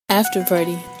After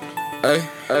party. Hey,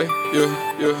 yeah.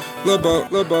 Lil' boat.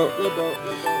 Yeah.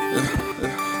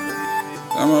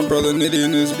 I'm my brother Niddy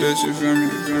in this bitch, you feel me?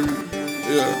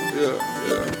 Yeah.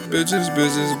 Bitches.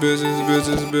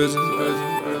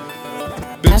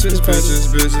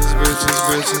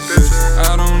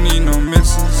 I don't need no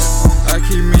misses. I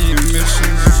keep me in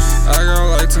missions. I got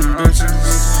like 10 bitches.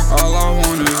 All I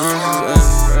want is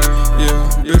bitches. Yeah,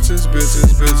 bitches.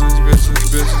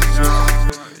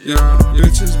 Yeah,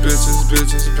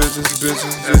 bitches.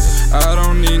 I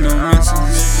don't need no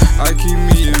misses. I keep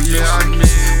me in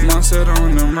missions. Mindset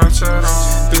on the merchant.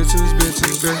 Bitches.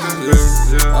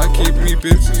 Yeah, I keep me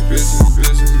bitches.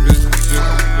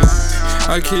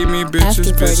 I keep me bitches.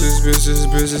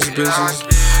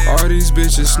 All these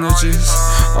bitches snitches,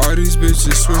 all these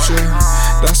bitches switcher.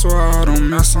 That's why I don't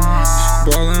miss them.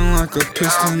 Ballin' like a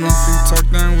piston. If he talk,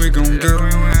 then we gon' get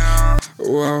him.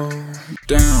 Whoa,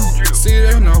 damn. See,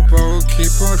 they no boat,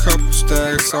 keep a couple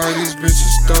stacks. All these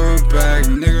bitches throw it back.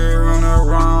 Nigga run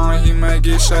around, he might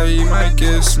get shot, he might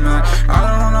get smacked. I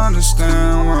don't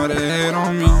understand why they hate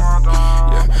on me.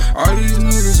 Yeah, all these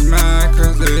niggas mad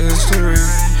cause they history.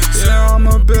 Yeah, I'm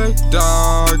a big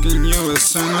dog and you a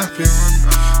centipede.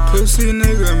 Pussy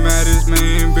nigga mad his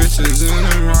main bitches in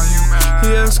the room. He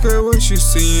ask her what you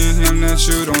see in him that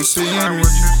you don't see in me.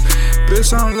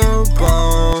 Bitch, I'm Lil'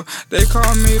 Bo, they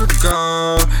call me the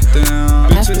GOAT. Damn,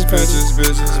 bitches.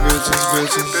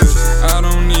 I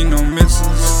don't need no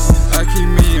misses. I keep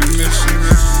me in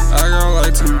missions. I got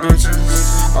like 10 bitches.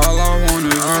 All I want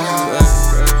is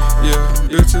bitches. Yeah,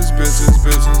 bitches.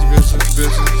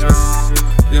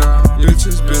 Yeah,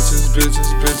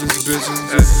 bitches.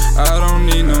 I don't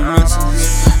need no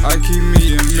misses. I keep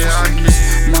me in missions.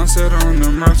 Mindset on the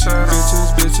merchant.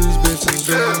 Bitches.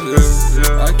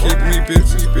 Yeah, I keep me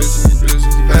bitches.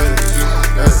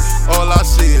 All I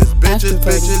see is bitches.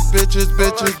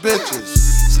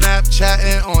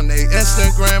 Snapchatting on they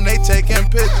Instagram, they taking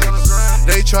pictures.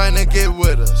 They tryna get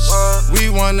with us, we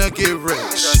wanna get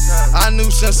rich. I knew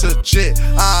since a chick,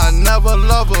 I never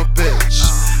love a bitch.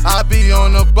 I be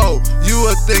on a boat, you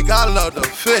would think I love to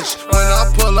fish. When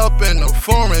I pull up in the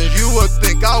foreign, you would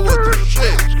think I was the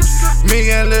shit. Me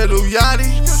and little yachty,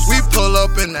 we pull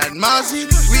up in that Mozzie.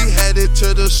 We headed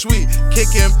to the suite,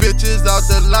 kicking bitches out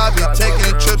the lobby,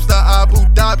 taking trips to Abu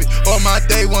Dhabi. All my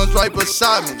day ones right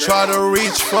beside me. Try to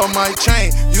reach for my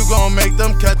chain, you gon' make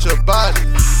them catch a body.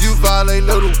 You violate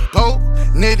little boat,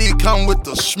 Niddy come with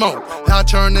the smoke. I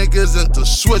turn niggas into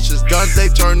switches, guns they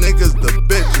turn niggas to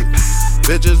bitches.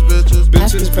 Bitches.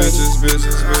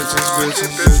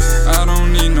 I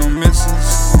don't need no misses.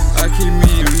 I keep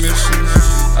me in missions.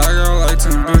 I got like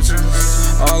 10 bitches.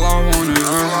 All I want is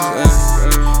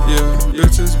bitches. Yeah,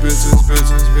 bitches.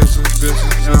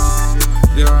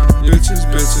 Yeah,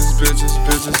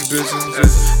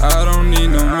 bitches. I don't need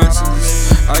no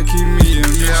misses. I keep me in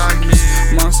missions.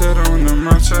 Mindset on the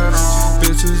merchant.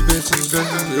 Bitches.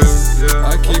 Yeah,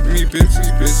 I keep me bitches.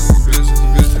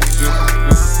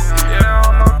 Yeah,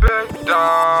 I'm a big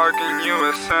dog and you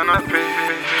a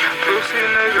centipede. Pussy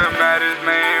nigga mad his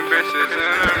main bitches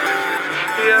in the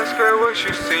He ask her what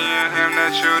you see in him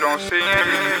that you don't see in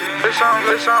me. Bitch, I'm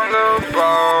Lil'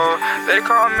 Bo, they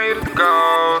call me the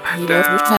GOAT. Damn.